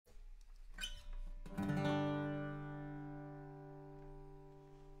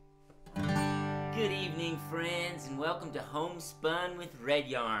Good evening, friends, and welcome to Homespun with Red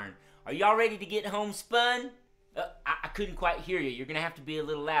Yarn. Are y'all ready to get homespun? I couldn't quite hear you. You're going to have to be a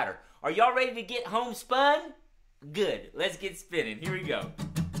little louder. Are y'all ready to get homespun? Good. Let's get spinning. Here we go.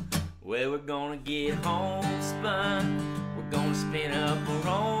 Well, we're going to get homespun. We're going to spin up our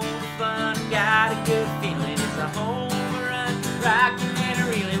own fun. Got a good feeling it's a home run. Rocking and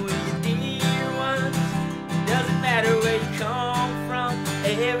reeling with your dear ones. Doesn't matter where you come from.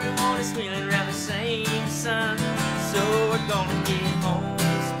 Everyone is feeling around the same sun. So we're gonna get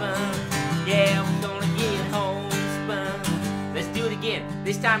homespun. Yeah, we're gonna get homespun. Let's do it again.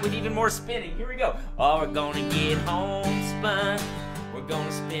 This time with even more spinning. Here we go. Oh, we're gonna get homespun. We're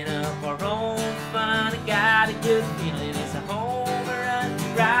gonna spin up our own fun. I got a good feeling it's a home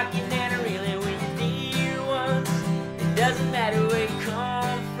run. Rocking and reeling with your dear ones. It doesn't matter where you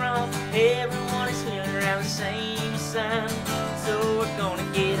come from. Everyone is feeling around the same sun. So we're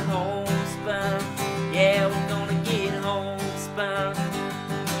gonna get homespun. Yeah, we're gonna get homespun.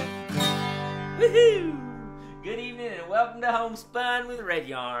 Woohoo! Good evening and welcome to Homespun with Red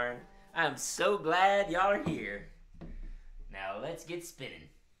Yarn. I'm so glad y'all are here. Now let's get spinning.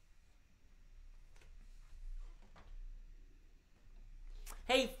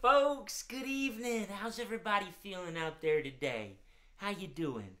 Hey folks, good evening. How's everybody feeling out there today? How you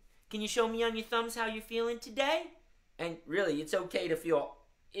doing? Can you show me on your thumbs how you're feeling today? And really, it's okay to feel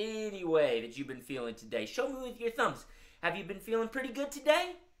any way that you've been feeling today. Show me with your thumbs. Have you been feeling pretty good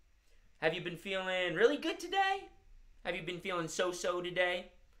today? Have you been feeling really good today? Have you been feeling so-so today?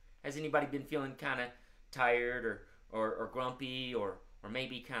 Has anybody been feeling kind of tired or grumpy or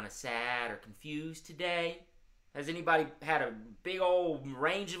maybe kind of sad or confused today? Has anybody had a big old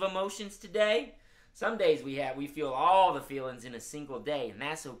range of emotions today? Some days we feel all the feelings in a single day, and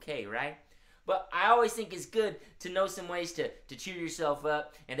that's okay, right? But I always think it's good to know some ways to cheer yourself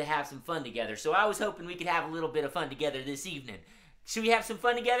up and to have some fun together. So I was hoping we could have a little bit of fun together this evening. Should we have some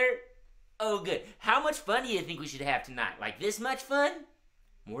fun together? Oh, good. How much fun do you think we should have tonight? Like this much fun?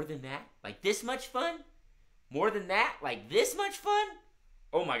 More than that? Like this much fun? More than that? Like this much fun?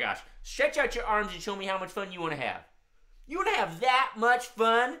 Oh my gosh. Stretch out your arms and show me how much fun you want to have. You want to have that much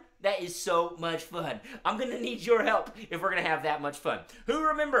fun? That is so much fun. I'm going to need your help if we're going to have that much fun. Who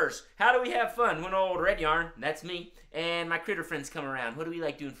remembers? How do we have fun when old Red Yarn, that's me, and my critter friends come around? What do we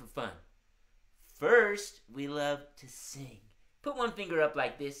like doing for fun? First, we love to sing. Put one finger up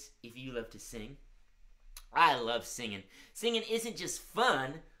like this if you love to sing. I love singing. Singing isn't just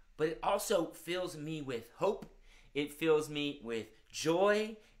fun, but it also fills me with hope. It fills me with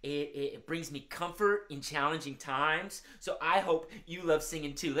joy. It brings me comfort in challenging times. So I hope you love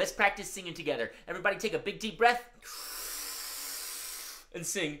singing too. Let's practice singing together. Everybody take a big deep breath and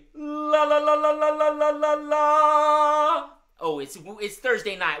sing la la la la la la la la la. Oh, it's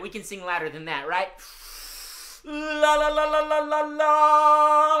Thursday night. We can sing louder than that, right? La la la la la la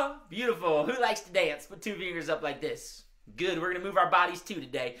la. Beautiful. Who likes to dance? Put two fingers up like this. Good. We're going to move our bodies too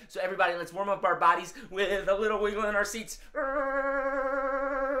today. So everybody, let's warm up our bodies with a little wiggle in our seats.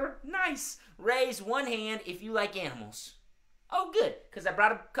 Nice. Raise one hand if you like animals. Oh, good, because I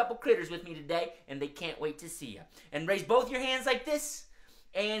brought a couple critters with me today, and they can't wait to see you. And raise both your hands like this,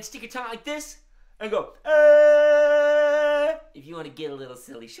 and stick your tongue like this, and go, if you want to get a little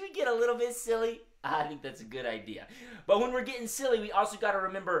silly. Should we get a little bit silly? I think that's a good idea. But when we're getting silly, we also got to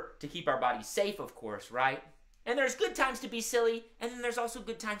remember to keep our bodies safe, of course, right? And there's good times to be silly, and then there's also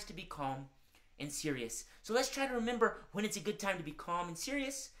good times to be calm and serious. So let's try to remember when it's a good time to be calm and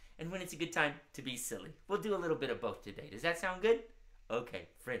serious, and when it's a good time to be silly. We'll do a little bit of both today. Does that sound good? Okay,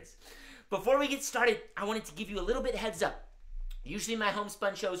 friends. Before we get started, I wanted to give you a little bit heads up. Usually my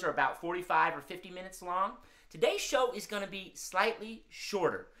homespun shows are about 45 or 50 minutes long. Today's show is going to be slightly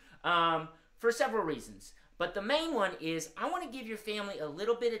shorter for several reasons. But the main one is I want to give your family a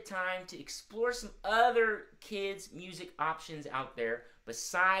little bit of time to explore some other kids' music options out there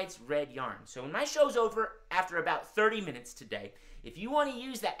besides Red Yarn. So when my show's over after about 30 minutes today, if you want to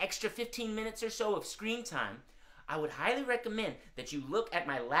use that extra 15 minutes or so of screen time, I would highly recommend that you look at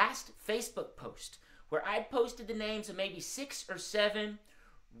my last Facebook post where I posted the names of maybe 6 or 7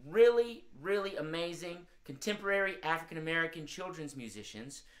 really, really amazing contemporary African-American children's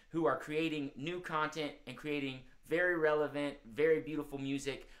musicians who are creating new content and creating very relevant, very beautiful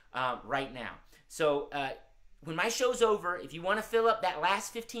music right now. So when my show's over, if you want to fill up that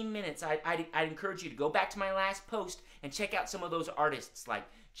last 15 minutes, I'd encourage you to go back to my last post and check out some of those artists like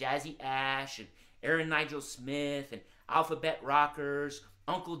Jazzy Ash and Aaron Nigel Smith and Alphabet Rockers,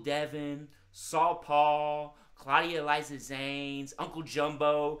 Uncle Devin, Saul Paul, Claudia Eliza Zanes, Uncle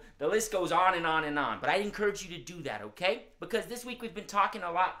Jumbo. The list goes on and on and on. But I'd encourage you to do that, okay? Because this week we've been talking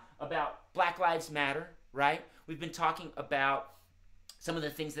a lot about Black Lives Matter, right? We've been talking about some of the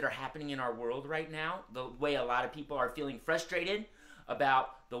things that are happening in our world right now, the way a lot of people are feeling frustrated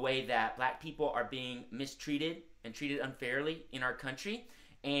about the way that black people are being mistreated and treated unfairly in our country.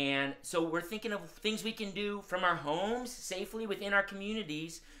 And so we're thinking of things we can do from our homes safely within our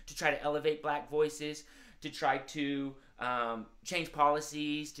communities to try to elevate black voices, to try to change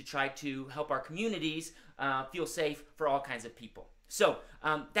policies, to try to help our communities feel safe for all kinds of people. So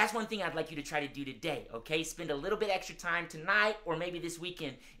that's one thing I'd like you to try to do today, okay? Spend a little bit extra time tonight or maybe this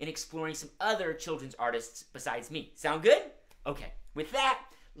weekend in exploring some other children's artists besides me. Sound good? Okay. With that,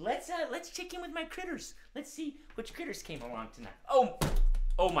 let's check in with my critters. Let's see which critters came along tonight.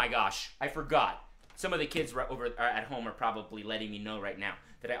 Oh my gosh, I forgot. Some of the kids over at home are probably letting me know right now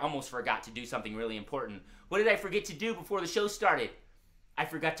that I almost forgot to do something really important. What did I forget to do before the show started? I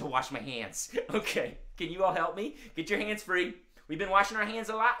forgot to wash my hands. Okay, can you all help me? Get your hands free. We've been washing our hands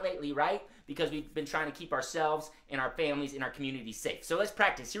a lot lately, right? Because we've been trying to keep ourselves and our families and our community safe. So let's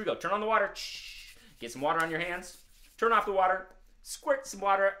practice. Here we go. Turn on the water. Get some water on your hands. Turn off the water. Squirt some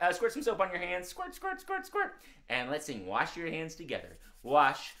water. Squirt some soap on your hands. Squirt, squirt, squirt, squirt. And let's sing Wash Your Hands Together.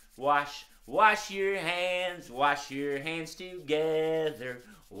 Wash, wash, wash your hands. Wash your hands together.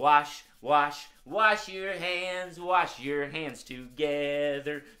 Wash, wash, wash your hands. Wash your hands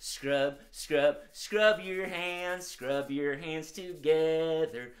together. Scrub, scrub, scrub your hands. Scrub your hands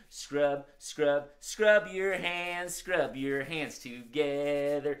together. Scrub, scrub, scrub your hands. Scrub your hands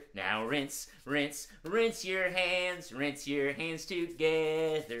together. Now rinse, rinse, rinse your hands. Rinse your hands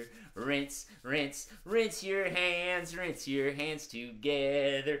together. Rinse, rinse, rinse your hands. Rinse your hands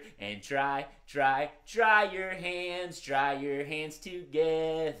together. And dry, dry, dry your hands. Dry your hands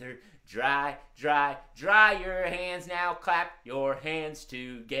together. Dry, dry, dry your hands. Now clap your hands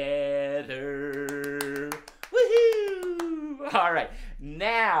together. Woohoo! All right,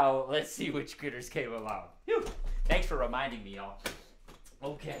 now let's see which critters came along. Whew. Thanks for reminding me, y'all.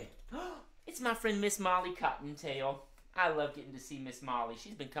 Okay, it's my friend Miss Molly Cottontail. I love getting to see Miss Molly.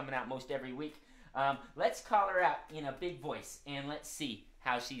 She's been coming out most every week. Let's call her out in a big voice, and let's see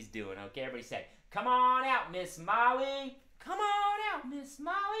how she's doing. Okay, everybody say, come on out, Miss Molly. Come on out, Miss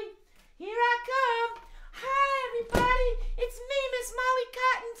Molly. Here I come. Hi, everybody. It's me, Miss Molly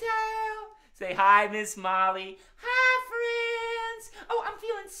Cottontail. Say hi, Miss Molly. Hi, friends. Oh, I'm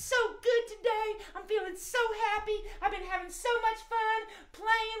feeling so good today. I'm feeling so happy. I've been having so much fun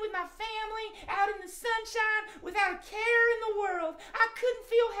playing with my family out in the sunshine without a care in the world. I couldn't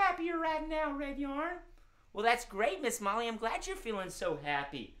feel happier right now, Redyarn. Well, that's great, Miss Molly. I'm glad you're feeling so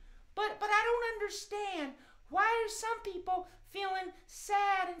happy. But I don't understand. Why are some people feeling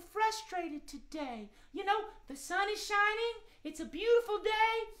sad and frustrated today? You know, the sun is shining. It's a beautiful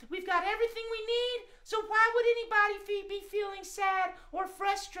day. We've got everything we need. So why would anybody be feeling sad or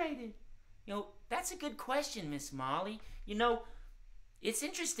frustrated? You know, that's a good question, Miss Molly. You know, it's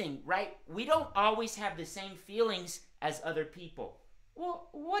interesting, right? We don't always have the same feelings as other people. Well,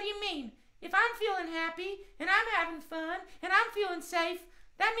 what do you mean? If I'm feeling happy and I'm having fun and I'm feeling safe,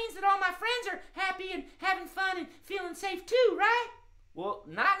 that means that all my friends are happy and having fun and feeling safe too, right? Well,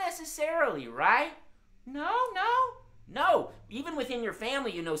 not necessarily, right? No. Even within your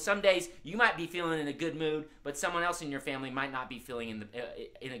family, you know, some days you might be feeling in a good mood, but someone else in your family might not be feeling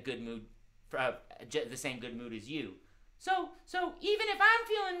in a good mood, the same good mood as you. So even if I'm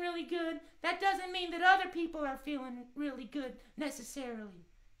feeling really good, that doesn't mean that other people are feeling really good necessarily.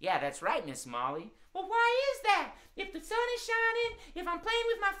 Yeah, that's right, Miss Molly. Well, why is that? If the sun is shining, if I'm playing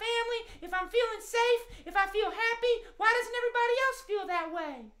with my family, if I'm feeling safe, if I feel happy, why doesn't everybody else feel that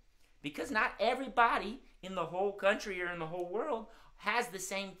way? Because not everybody in the whole country or in the whole world has the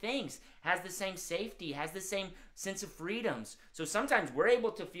same things, has the same safety, has the same sense of freedoms. So sometimes we're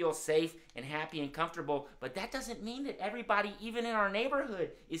able to feel safe and happy and comfortable, but that doesn't mean that everybody, even in our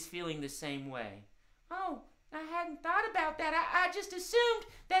neighborhood, is feeling the same way. Oh, I hadn't thought about that. I just assumed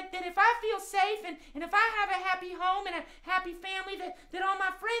that if I feel safe and if I have a happy home and a happy family, that all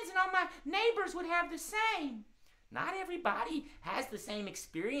my friends and all my neighbors would have the same. Not everybody has the same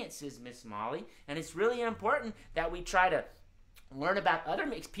experiences, Miss Molly, and it's really important that we try to learn about other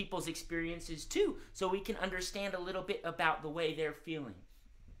people's experiences too, so we can understand a little bit about the way they're feeling.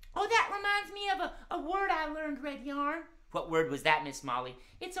 Oh, that reminds me of a word I learned, Redyarn. What word was that, Miss Molly?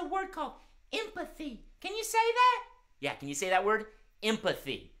 It's a word called empathy. Can you say that? Yeah, can you say that word?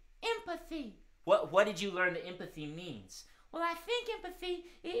 Empathy. Empathy. What did you learn that empathy means? Well, I think empathy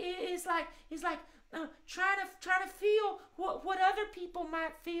is like trying to feel what other people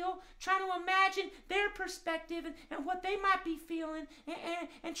might feel, trying to imagine their perspective and what they might be feeling,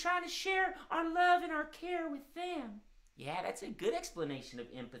 and trying to share our love and our care with them. Yeah, that's a good explanation of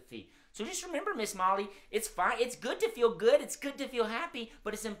empathy. So just remember, Miss Molly, it's fine. It's good to feel good. It's good to feel happy.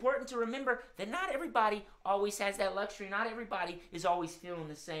 But it's important to remember that not everybody always has that luxury. Not everybody is always feeling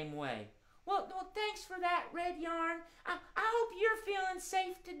the same way. Well, thanks for that, Red Yarn. I hope you're feeling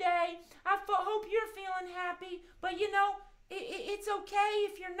safe today. I hope you're feeling happy. But, you know, it's okay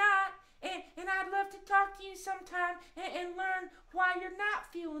if you're not. And I'd love to talk to you sometime and learn why you're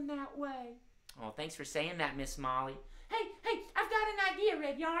not feeling that way. Oh, thanks for saying that, Miss Molly. Hey, I've got an idea,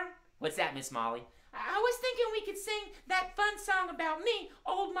 Red Yarn. What's that, Miss Molly? I was thinking we could sing that fun song about me,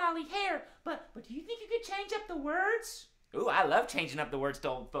 Old Molly Hare. But do you think you could change up the words? Ooh, I love changing up the words to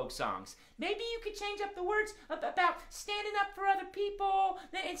old folk songs. Maybe you could change up the words about standing up for other people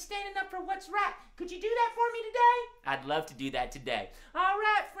and standing up for what's right. Could you do that for me today? I'd love to do that today. All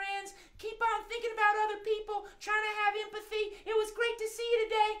right, friends. Keep on thinking about other people, trying to have empathy. It was great to see you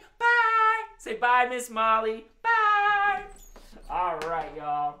today. Bye. Say bye, Miss Molly. Bye. All right,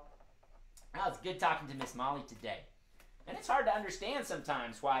 y'all. Well, it's good talking to Miss Molly today. And it's hard to understand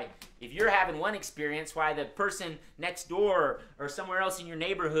sometimes why, if you're having one experience, why the person next door or somewhere else in your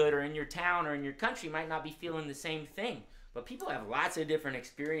neighborhood or in your town or in your country might not be feeling the same thing. But people have lots of different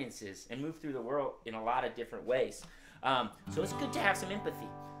experiences and move through the world in a lot of different ways. So it's good to have some empathy.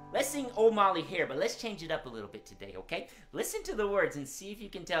 Let's sing Old Molly Hare, but let's change it up a little bit today, okay? Listen to the words and see if you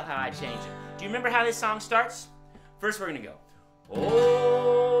can tell how I change them. Do you remember how this song starts? First, we're going to go,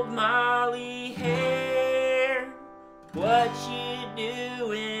 Old Molly Hare, what you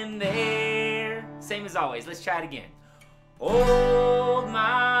doing there? Same as always. Let's try it again. Old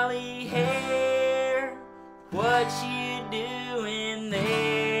Molly Hare, what you doing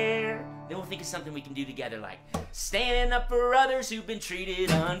there? Then we'll think of something we can do together, like standing up for others who've been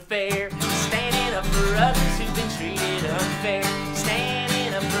treated unfair. Standing up for others who've been treated unfair.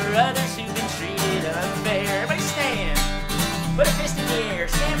 Standing up for others who've been treated unfair. Everybody stand. Put a fist in the air.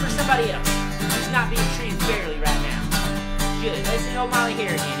 Stand for somebody else who's not being treated fairly right now. Good. Let's sing Old Molly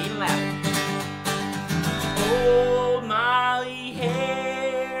Hare again, even louder. Old Molly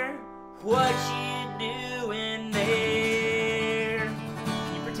Hare, what you doing there?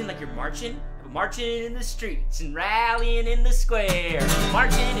 Can you pretend like you're marching? Marching in the streets and rallying in the square.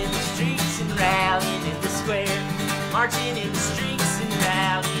 Marching in the streets and rallying in the square. Marching in the streets and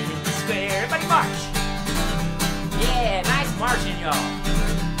rallying in the square. Everybody march. Yeah, nice marching, y'all.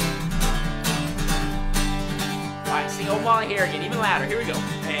 Alright, sing Old Molly Hare again, even louder. Here we go.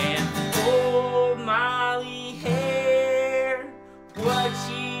 And Old Molly Hare, what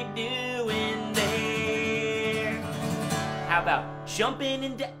you doing there? How about jumping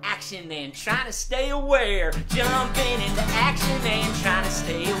into action and trying to stay aware? Jumping into action and trying to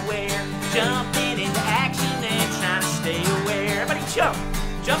stay aware. Jumping into action and trying to stay aware. Everybody jump.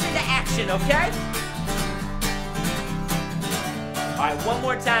 Jump into action, okay? Alright, one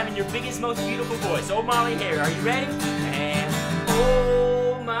more time in your biggest, most beautiful voice. Old Molly Hare, are you ready? And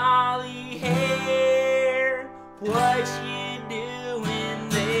Old Molly Hare, what you doing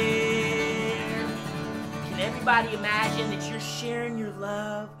there? Can everybody imagine that you're sharing your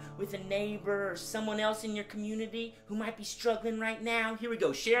love with a neighbor or someone else in your community who might be struggling right now? Here we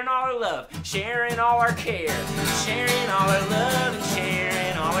go, sharing all our love, sharing all our care, sharing all our love and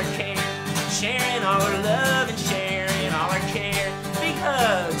sharing all our care, sharing all our love and sharing all our care.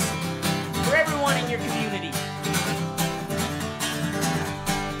 Hugs for everyone in your community.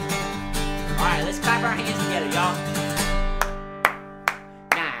 Alright, let's clap our hands together, y'all.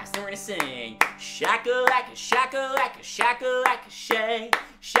 Nice. Then we're gonna sing shakalaka, shakalaka, shakalaka, shay.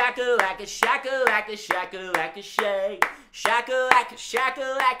 Shakalaka, shakalaka, shakalaka, shay. Shakalaka,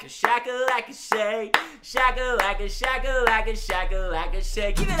 shakalaka, shakalaka, shay. Shakalaka, shakalaka, shakalaka,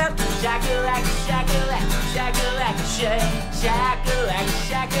 shay. Give it up. Shakalaka, shakalaka, shakalaka, shay. Shakalaka,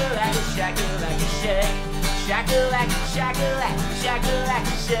 shakalaka, shakalaka, shay. Shakalaka, shakalaka,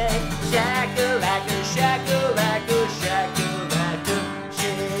 shakalaka, shay. Shakalaka, shakalaka, shakalaka,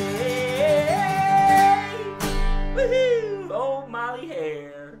 shay. Woohoo! Old Molly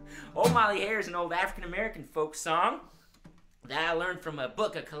Hare. Old Molly Hare is an old African-American folk song that I learned from a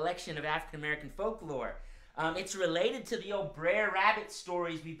book, a collection of African-American folklore. It's related to the old Brer Rabbit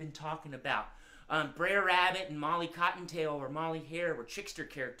stories we've been talking about. Brer Rabbit and Molly Cottontail or Molly Hare were trickster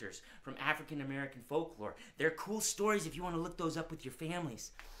characters from African-American folklore. They're cool stories if you want to look those up with your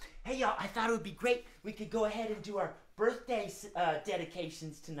families. Hey, y'all, I thought it would be great. We could go ahead and do our birthday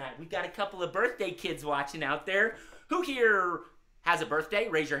dedications tonight. We've got a couple of birthday kids watching out there. Who here has a birthday?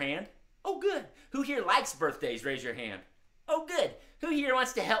 Raise your hand. Oh, good. Who here likes birthdays? Raise your hand. Oh, good. Who here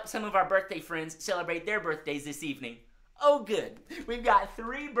wants to help some of our birthday friends celebrate their birthdays this evening? Oh, good. We've got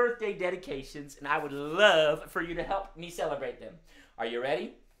 3 birthday dedications, and I would love for you to help me celebrate them. Are you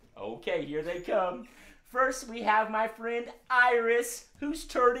ready? Okay, here they come. First, we have my friend Iris, who's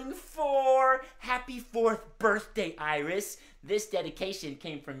turning 4. Happy 4th birthday, Iris. This dedication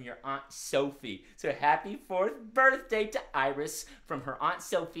came from your Aunt Sophie. So happy 4th birthday to Iris from her Aunt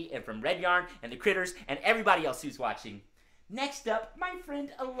Sophie and from Red Yarn and the Critters and everybody else who's watching. Next up, my friend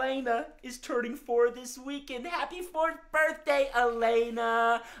Elena is turning 4 this weekend. Happy 4th birthday,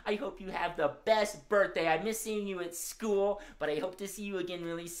 Elena. I hope you have the best birthday. I miss seeing you at school, but I hope to see you again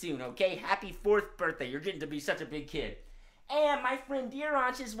really soon, okay? Happy 4th birthday. You're getting to be such a big kid. And my friend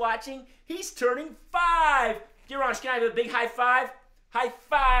Deeranch is watching. He's turning 5. Deeranch, can I have a big high five? High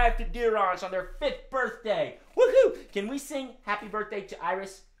five to Deeranch on their 5th birthday. Woohoo! Can we sing happy birthday to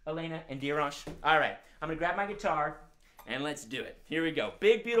Iris, Elena, and Deeranch? All right, I'm going to grab my guitar. And let's do it. Here we go.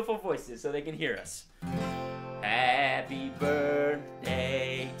 Big, beautiful voices so they can hear us. Happy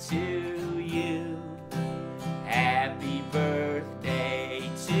birthday to you. Happy birthday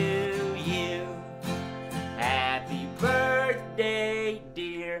to you. Happy birthday,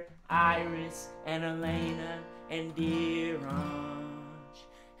 dear Iris and Elena and dear Ange.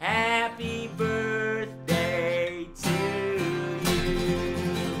 Happy birthday to you.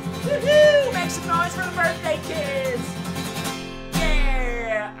 Woohoo! Make some noise for the birthday kids.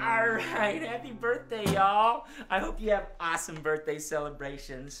 Alright, happy birthday, y'all. I hope you have awesome birthday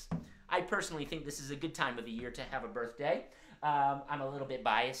celebrations. I personally think this is a good time of the year to have a birthday. I'm a little bit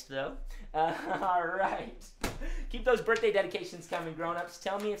biased, though. Alright. Keep those birthday dedications coming, grown-ups.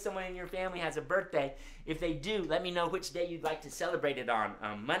 Tell me if someone in your family has a birthday. If they do, let me know which day you'd like to celebrate it on.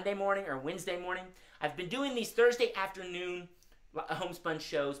 Monday morning or Wednesday morning. I've been doing these Thursday afternoon homespun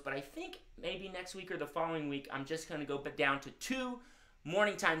shows, but I think maybe next week or the following week, I'm just going to go down to 2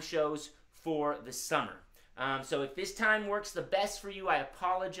 morning time shows for the summer. So if this time works the best for you, I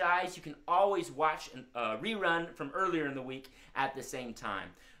apologize. You can always watch a rerun from earlier in the week at the same time.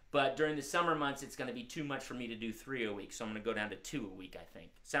 But during the summer months, it's going to be too much for me to do 3 a week, so I'm going to go down to 2 a week, I think.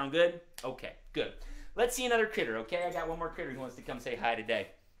 Sound good? Okay, good. Let's see another critter, okay? I got one more critter who wants to come say hi today.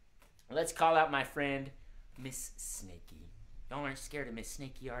 Let's call out my friend, Miss Snakey. Y'all aren't scared of Miss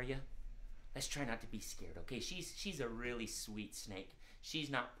Snakey, are you? Let's try not to be scared, okay? She's a really sweet snake.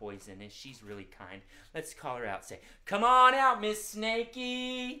 She's not poisonous. She's really kind. Let's call her out. Say, come on out, Miss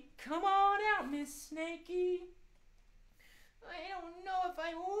Snakey. Come on out, Miss Snakey. I don't know if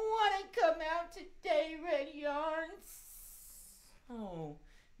I want to come out today, Red Yarn. Oh,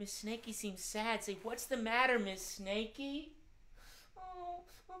 Miss Snakey seems sad. Say, what's the matter, Miss Snakey? Oh,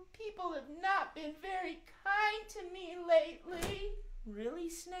 well, people have not been very kind to me lately. Really,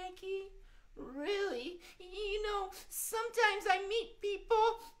 Snakey? Really? You know, sometimes I meet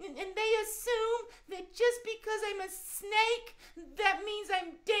people and they assume that just because I'm a snake, that means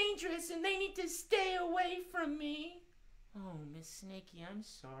I'm dangerous and they need to stay away from me. Oh, Miss Snakey, I'm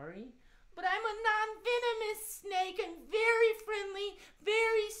sorry. But I'm a non-venomous snake and very friendly,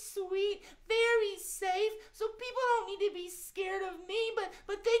 very sweet, very safe, so people don't need to be scared of me, but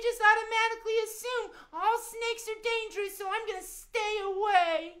they just automatically assume all snakes are dangerous, so I'm going to stay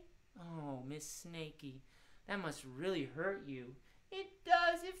away. Oh, Miss Snakey, that must really hurt you. It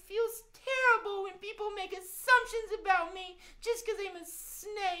does. It feels terrible when people make assumptions about me just because I'm a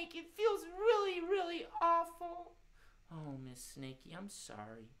snake. It feels really, really awful. Oh, Miss Snakey, I'm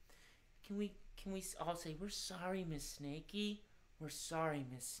sorry. Can we all say, we're sorry, Miss Snakey? We're sorry,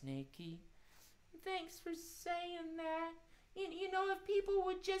 Miss Snakey. Thanks for saying that. You know, if people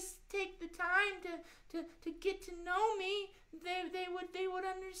would just take the time to get to know me, they would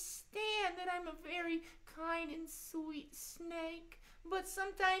understand that I'm a very kind and sweet snake. But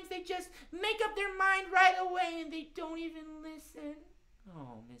sometimes they just make up their mind right away and they don't even listen.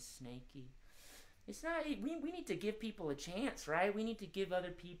 Oh, Miss Snakey. It's not, we need to give people a chance, right? We need to give other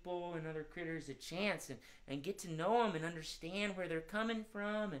people and other critters a chance and get to know them and understand where they're coming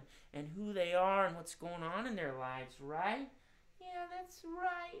from and who they are and what's going on in their lives, right? Yeah, that's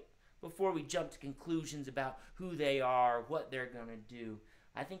right. Before we jump to conclusions about who they are, what they're going to do.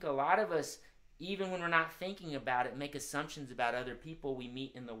 I think a lot of us, even when we're not thinking about it, make assumptions about other people we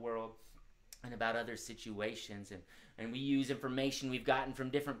meet in the world and about other situations. And we use information we've gotten from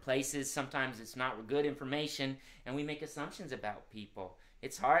different places. Sometimes it's not good information, and we make assumptions about people.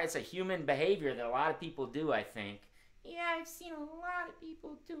 It's hard. It's a human behavior that a lot of people do, I think. Yeah, I've seen a lot of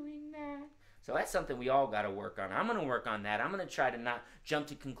people doing that. So that's something we all got to work on. I'm going to work on that. I'm going to try to not jump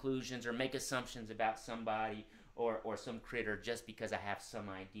to conclusions or make assumptions about somebody or some critter just because I have some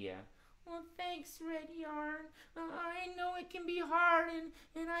idea. Well, thanks, Redyarn. I know it can be hard,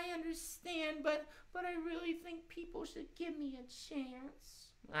 and I understand, but I really think people should give me a chance.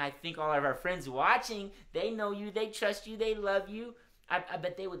 I think all of our friends watching, they know you, they trust you, they love you. I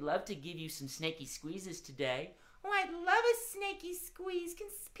bet they would love to give you some Snakey squeezes today. Oh, I'd love a Snakey squeeze. Can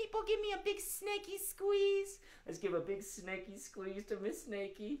people give me a big Snakey squeeze? Let's give a big Snakey squeeze to Miss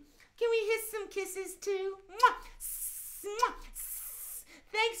Snakey. Can we hit some kisses too? Mwah! Mwah!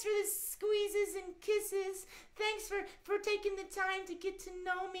 Thanks for the squeezes and kisses. Thanks for taking the time to get to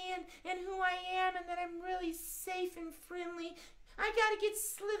know me and who I am, and that I'm really safe and friendly. I gotta get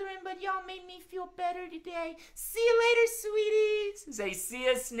slithering, but y'all made me feel better today. See you later, sweeties. Say, see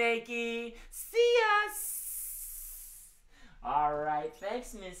ya, Snakey. See ya. All right,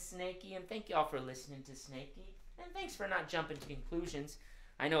 thanks, Miss Snakey, and thank y'all for listening to Snakey. And thanks for not jumping to conclusions.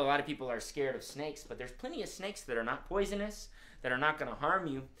 I know a lot of people are scared of snakes, but there's plenty of snakes that are not poisonous, that are not going to harm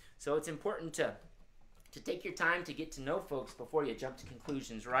you. So it's important to take your time to get to know folks before you jump to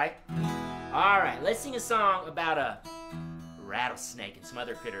conclusions, right? All right, let's sing a song about a rattlesnake and some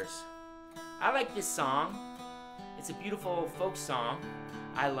other critters. I like this song. It's a beautiful folk song,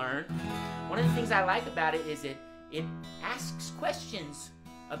 I learned. One of the things I like about it is it asks questions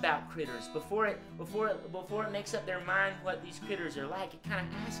about critters before it makes up their mind what these critters are like. It kind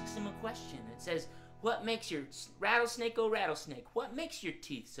of asks them a question. It says, what makes your rattlesnake go rattlesnake? What makes your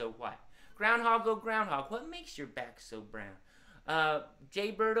teeth so white? Groundhog go groundhog. What makes your back so brown?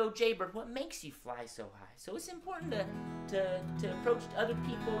 Jaybird, oh jaybird, what makes you fly so high? So it's important to approach other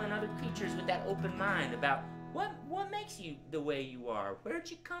people and other creatures with that open mind about what makes you the way you are?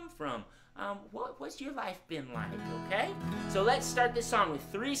 Where'd you come from? What's your life been like, okay? So let's start this song with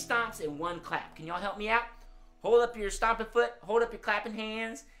 3 stomps and 1 clap. Can y'all help me out? Hold up your stomping foot, hold up your clapping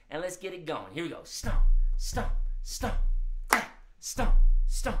hands, and let's get it going. Here we go. Stomp, stomp, stomp, clap, stomp,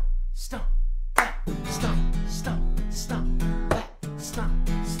 stomp, stomp, clap, stomp, stomp, stomp, clap, stomp,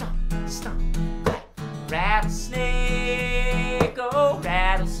 stomp, stomp, clap. Rattlesnake, oh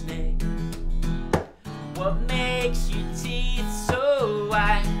rattlesnake, what makes your teeth so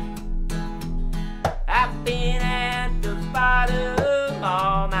white? I've been at the bottom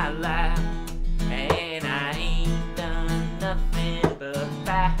all my life, and I ain't done nothing but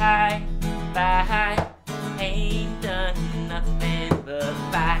fight. Ain't done nothing but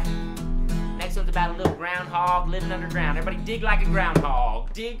fight. Next one's about a little groundhog living underground. Everybody dig like a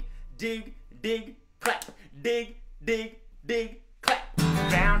groundhog. Dig, dig, dig, clap. Dig, dig, dig, clap.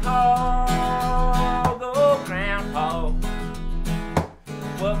 Groundhog, oh groundhog,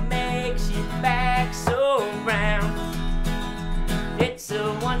 what makes your back so brown? It's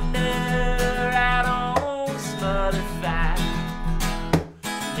a wonder out on Smother Five,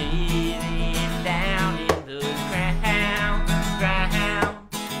 living down in the ground,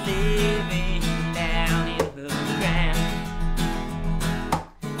 living down in the ground.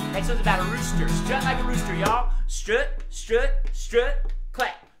 Next one's about a rooster. Strut like a rooster, y'all. Strut, strut, strut,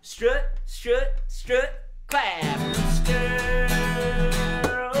 clap. Strut, strut, strut, clap. Rooster,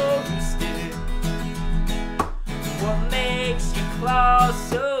 oh rooster, what makes your claws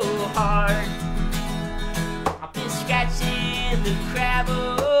so hard? I've been scratching the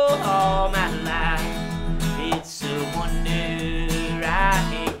gravel all my life. It's a wonder I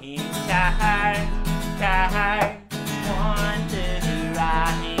ain't tired. Wonder I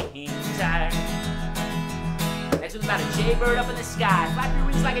ain't tired. Next one's about a jaybird up in the sky. Flap your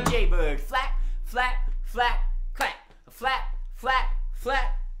wings like a jaybird. Flap, flap, flap, clap. Flap, flap,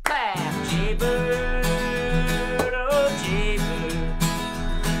 flap, clap. Jaybird, oh jaybird,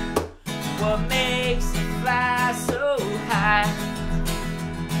 what makes you fly so high?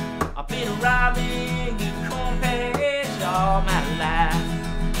 I've been robbing your corn patch all my life.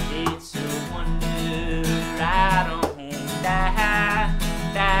 It's a wonder I don't die.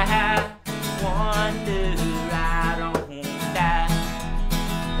 Wonder I don't die.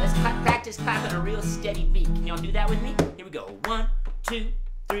 Let's practice clapping a real steady beat. Can y'all do that with me? Here we go. 1, 2,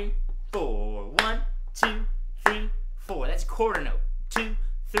 3, 4. 1, 2, 3, 4. That's a quarter note. 2,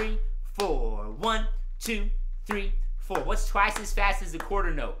 3, 4. 1, 2, 3, 4. What's twice as fast as the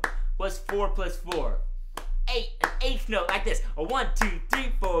quarter note? What's 4 plus 4? 8. An eighth note like this. 1, 2,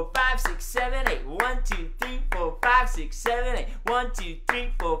 3, 4, 5, 6, 7, 8. 1, 2, 3, 4, 5, 6, 7, 8. 1, 2, 3,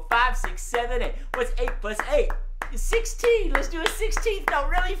 4, 5, 6, 7, 8. What's 8 plus 8? 16. Let's do a 16th note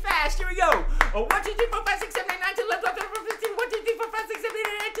really fast. Here we go. 1, 2, 3, 4, 5, 6, 7, 8, 9, 10, 11, 12, 13, 14, 15. 1, 2, 3, 4, 5, 6, 7, 8,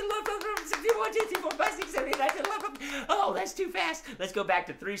 9, 10, 11, 12, 13, 16. 1, 2, 3, 4, 5, 6, 7, 8, 9, 10, 11. Oh, that's too fast. Let's go back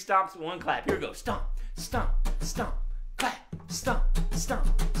to 3 stomps, 1 clap. Here we go. Stomp, stomp, stomp, clap. Stomp, stomp,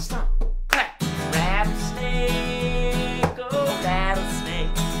 stomp, clap. Rattlesnake, oh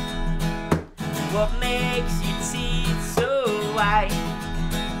rattlesnake,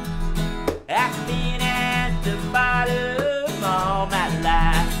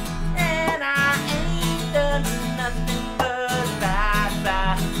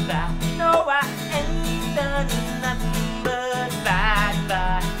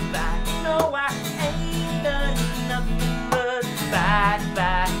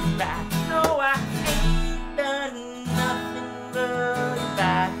 bye. No, I ain't done nothing but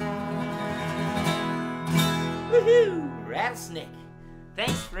bye. Woohoo! Rattlesnake.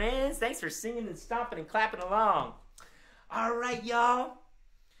 Thanks, friends. Thanks for singing and stomping and clapping along. All right, y'all.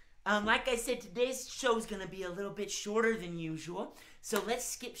 Like I said, today's show is going to be a little bit shorter than usual, so let's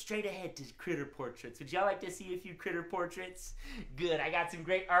skip straight ahead to critter portraits. Would y'all like to see a few critter portraits? Good, I got some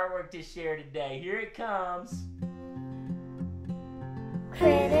great artwork to share today. Here it comes.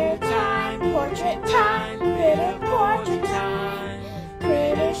 Critter time, portrait time, critter portrait time.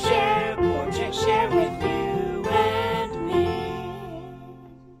 Critter share, portrait share with you and me.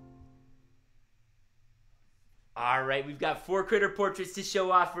 All right, we've got 4 critter portraits to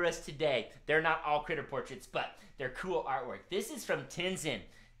show off for us today. They're not all critter portraits, but they're cool artwork. This is from Tenzin.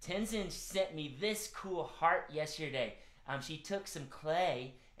 Tenzin sent me this cool heart yesterday. She took some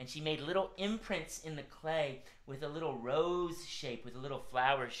clay and she made little imprints in the clay with a little rose shape, with a little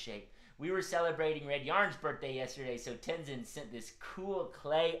flower shape. We were celebrating Red Yarn's birthday yesterday, so Tenzin sent this cool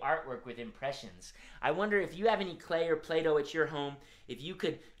clay artwork with impressions. I wonder if you have any clay or Play-Doh at your home, if you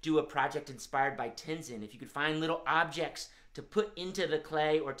could do a project inspired by Tenzin, if you could find little objects to put into the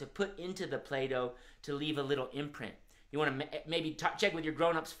clay or to put into the Play-Doh to leave a little imprint. You want to maybe check with your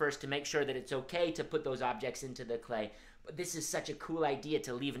grown-ups first to make sure that it's okay to put those objects into the clay. But this is such a cool idea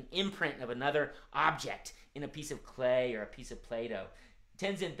to leave an imprint of another object in a piece of clay or a piece of Play-Doh.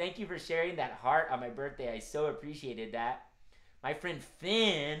 Tenzin, thank you for sharing that heart on my birthday. I so appreciated that. My friend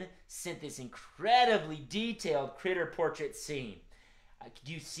Finn sent this incredibly detailed critter portrait scene.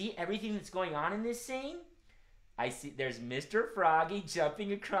 Do you see everything that's going on in this scene? I see there's Mr. Froggy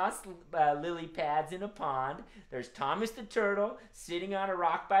jumping across lily pads in a pond. There's Thomas the Turtle sitting on a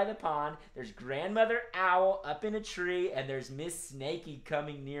rock by the pond. There's Grandmother Owl up in a tree. And there's Miss Snakey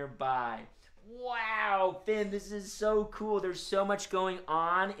coming nearby. Wow, Finn, this is so cool. There's so much going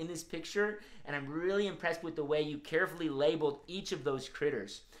on in this picture. And I'm really impressed with the way you carefully labeled each of those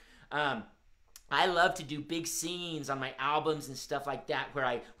critters. I love to do big scenes on my albums and stuff like that where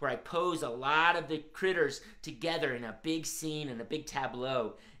I pose a lot of the critters together in a big scene and a big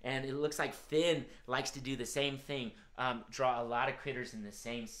tableau. And it looks like Finn likes to do the same thing, draw a lot of critters in the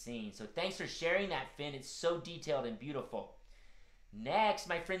same scene. So thanks for sharing that, Finn. It's so detailed and beautiful. Next,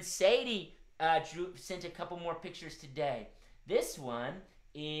 my friend Sadie sent a couple more pictures today. This one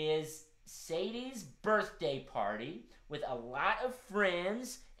is Sadie's birthday party with a lot of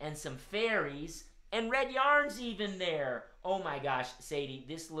friends and some fairies, and Red Yarn's even there. Oh my gosh, Sadie,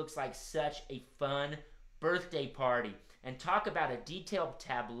 this looks like such a fun birthday party. And talk about a detailed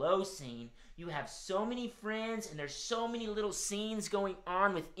tableau scene. You have so many friends, and there's so many little scenes going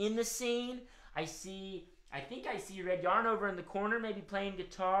on within the scene. I think I see Red Yarn over in the corner, maybe playing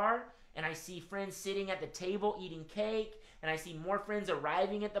guitar, and I see friends sitting at the table eating cake, and I see more friends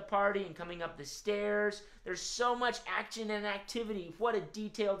arriving at the party and coming up the stairs. There's so much action and activity. What a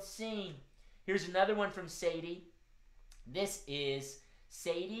detailed scene. Here's another one from Sadie. This is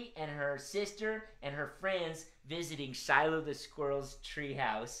Sadie and her sister and her friends visiting Shiloh the squirrel's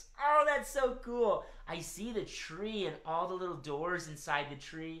treehouse. Oh, that's so cool. I see the tree and all the little doors inside the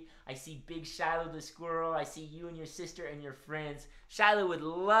tree. I see big Shiloh the squirrel. I see you and your sister and your friends. Shiloh would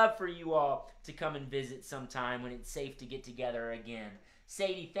love for you all to come and visit sometime when it's safe to get together again.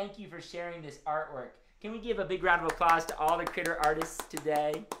 Sadie, thank you for sharing this artwork. Can we give a big round of applause to all the critter artists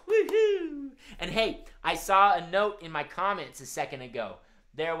today? Woohoo! And hey, I saw a note in my comments a second ago.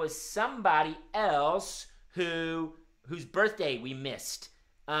 There was somebody else whose birthday we missed.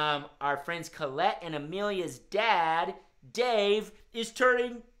 Our friends Colette and Amelia's dad, Dave, is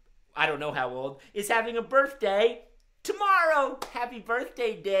turning, I don't know how old, is having a birthday tomorrow. Happy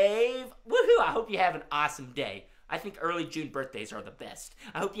birthday, Dave. Woohoo! I hope you have an awesome day. I think early June birthdays are the best.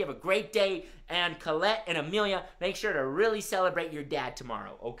 I hope you have a great day. And Colette and Amelia, make sure to really celebrate your dad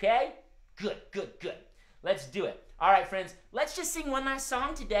tomorrow, okay? Good, good, good. Let's do it. All right, friends, let's just sing one last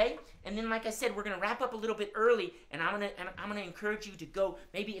song today. And then, like I said, we're going to wrap up a little bit early. And I'm gonna encourage you to go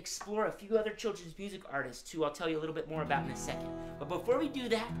maybe explore a few other children's music artists, who I'll tell you a little bit more about in a second. But before we do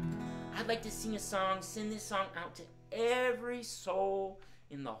that, I'd like to sing a song, send this song out to every soul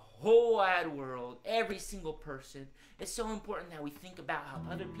in the whole wide world, every single person. It's so important that we think about how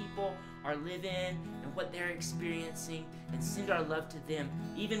other people are living and what they're experiencing and send our love to them,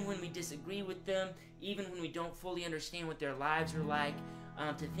 even when we disagree with them, even when we don't fully understand what their lives are like,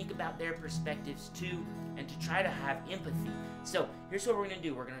 to think about their perspectives too, and to try to have empathy. So here's what we're going to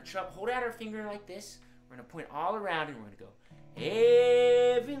do. We're going to hold out our finger like this. We're going to point all around and we're going to go,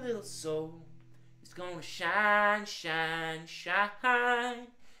 every little soul is going to shine, shine, shine.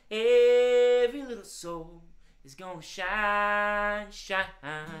 Every little soul is gonna shine, shine,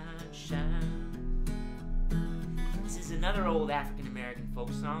 shine. This is another old African American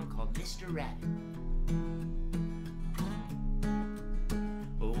folk song called Mr. Rabbit.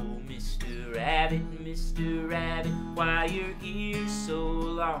 Oh, Mr. Rabbit, why your ears so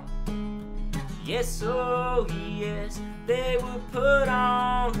long? Yes, oh yes, they were put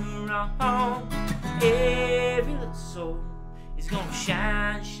on wrong. Every little soul is gonna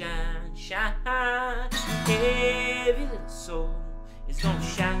shine, shine, shine. Every little soul is gonna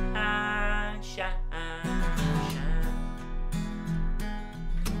shine, shine, shine.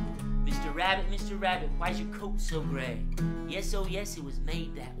 Mr. Rabbit, why's your coat so gray? Yes, oh yes, it was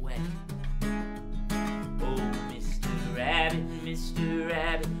made that way. Oh, Mr.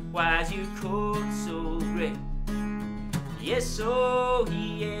 Rabbit, why's your coat so gray? Yes, oh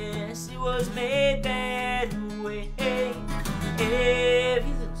yes, it was made that way.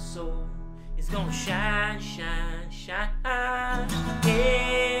 Every little soul is gonna shine, shine, shine.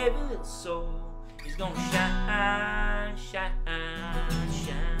 Every little soul is gonna shine, shine,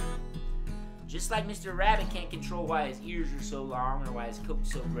 shine. Just like Mr. Rabbit can't control why his ears are so long or why his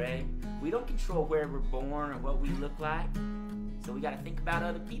coat's so gray, we don't control where we're born or what we look like. So we got to think about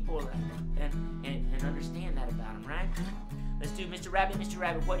other people and understand that about them, right? Let's do Mr. Rabbit,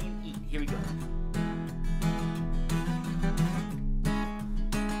 what do you eat? Here we go.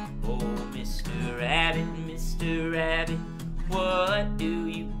 Oh, Mr. Rabbit, what do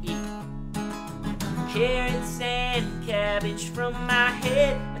you eat? Carrots and cabbage from my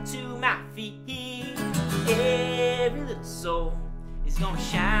head to my feet. Every little soul is gonna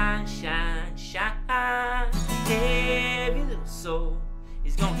shine, shine, shine. Every little soul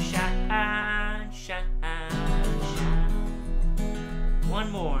is gonna shine, shine, shine.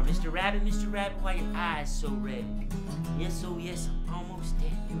 One more, Mr. Rabbit, why your eyes so red? Yes, oh yes, I'm almost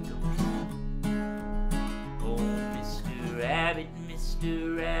dead. Here we go. Oh, Mr. Rabbit,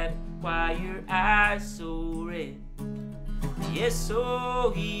 why your eyes so red? Yes,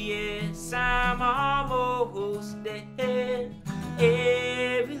 oh yes, I'm almost dead.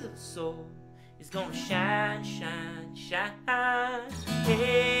 Every little soul is gonna shine, shine, shine.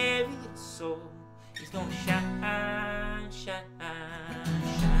 Every little soul is gonna shine, shine,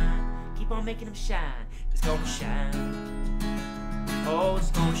 shine. Keep on making them shine. It's gonna shine. Oh,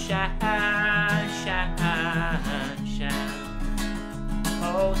 it's gonna shine, shine, shine.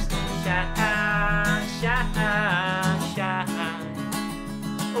 Oh, it's gonna shine, shine, shine.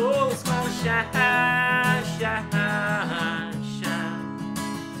 Oh, it's gonna shine, shine, shine.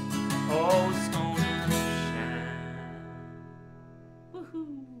 Oh, it's gonna shine.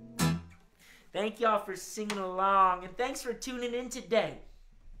 Woohoo! Thank y'all for singing along, and thanks for tuning in today.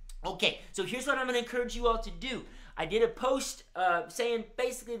 Okay, so here's what I'm going to encourage you all to do. I did a post saying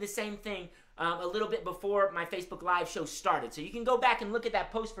basically the same thing a little bit before my Facebook Live show started. So you can go back and look at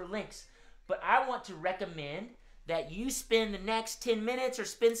that post for links. But I want to recommend that you spend the next 10 minutes or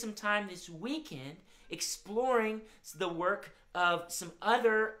spend some time this weekend exploring the work of some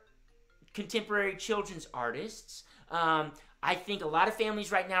other contemporary children's artists. I think a lot of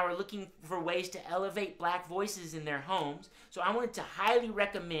families right now are looking for ways to elevate black voices in their homes. So I wanted to highly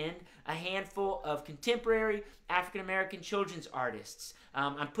recommend a handful of contemporary African-American children's artists.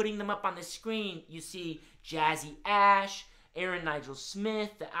 I'm putting them up on the screen. You see Jazzy Ash, Aaron Nigel Smith,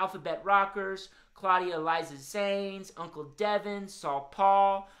 the Alphabet Rockers, Claudia Eliza Zanes, Uncle Devin, Saul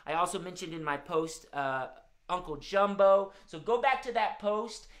Paul. I also mentioned in my post Uncle Jumbo. So go back to that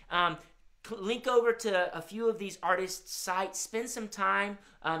post. Link over to a few of these artists' sites. Spend some time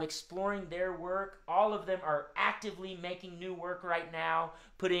exploring their work. All of them are actively making new work right now,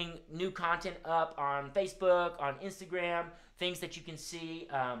 putting new content up on Facebook, on Instagram, things that you can see,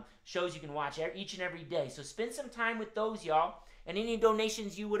 shows you can watch each and every day. So spend some time with those, y'all. And any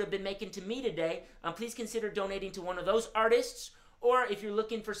donations you would have been making to me today, please consider donating to one of those artists. Or if you're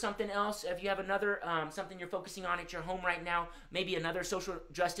looking for something else, if you have another something you're focusing on at your home right now, maybe another social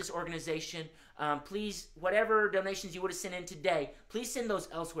justice organization, please, whatever donations you would have sent in today, please send those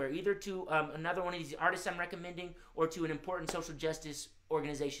elsewhere, either to another one of these artists I'm recommending or to an important social justice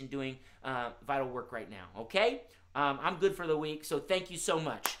organization doing vital work right now, okay? I'm good for the week, so thank you so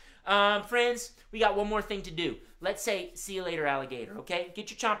much. Friends, we got one more thing to do. Let's say, see you later, alligator, okay? Get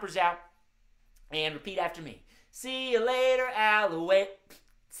your chompers out and repeat after me. See you later, alligator.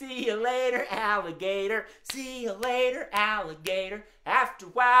 See you later, alligator. See you later, alligator. After a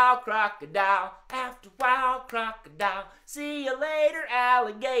while, crocodile. After a while, crocodile. See you later,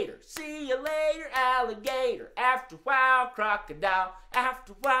 alligator. See you later, alligator. After a while, crocodile.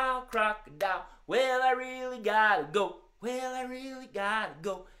 After a while, crocodile. Well, I really gotta go. Well, I really gotta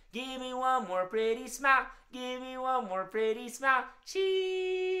go. Give me one more pretty smile. Give me one more pretty smile.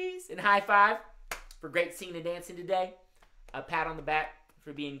 Cheese. And high five for great singing and dancing today. A pat on the back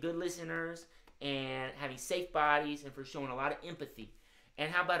for being good listeners and having safe bodies and for showing a lot of empathy.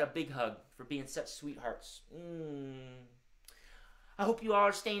 And how about a big hug for being such sweethearts? I hope you all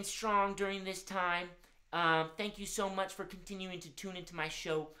are staying strong during this time. Thank you so much for continuing to tune into my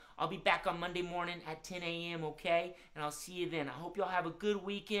show. I'll be back on Monday morning at 10 a.m., okay? And I'll see you then. I hope y'all have a good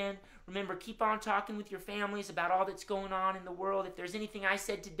weekend. Remember, keep on talking with your families about all that's going on in the world. If there's anything I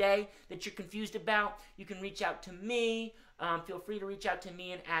said today that you're confused about, you can reach out to me. Feel free to reach out to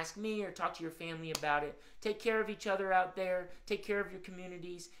me and ask me or talk to your family about it. Take care of each other out there. Take care of your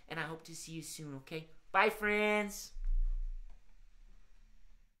communities. And I hope to see you soon, okay? Bye, friends.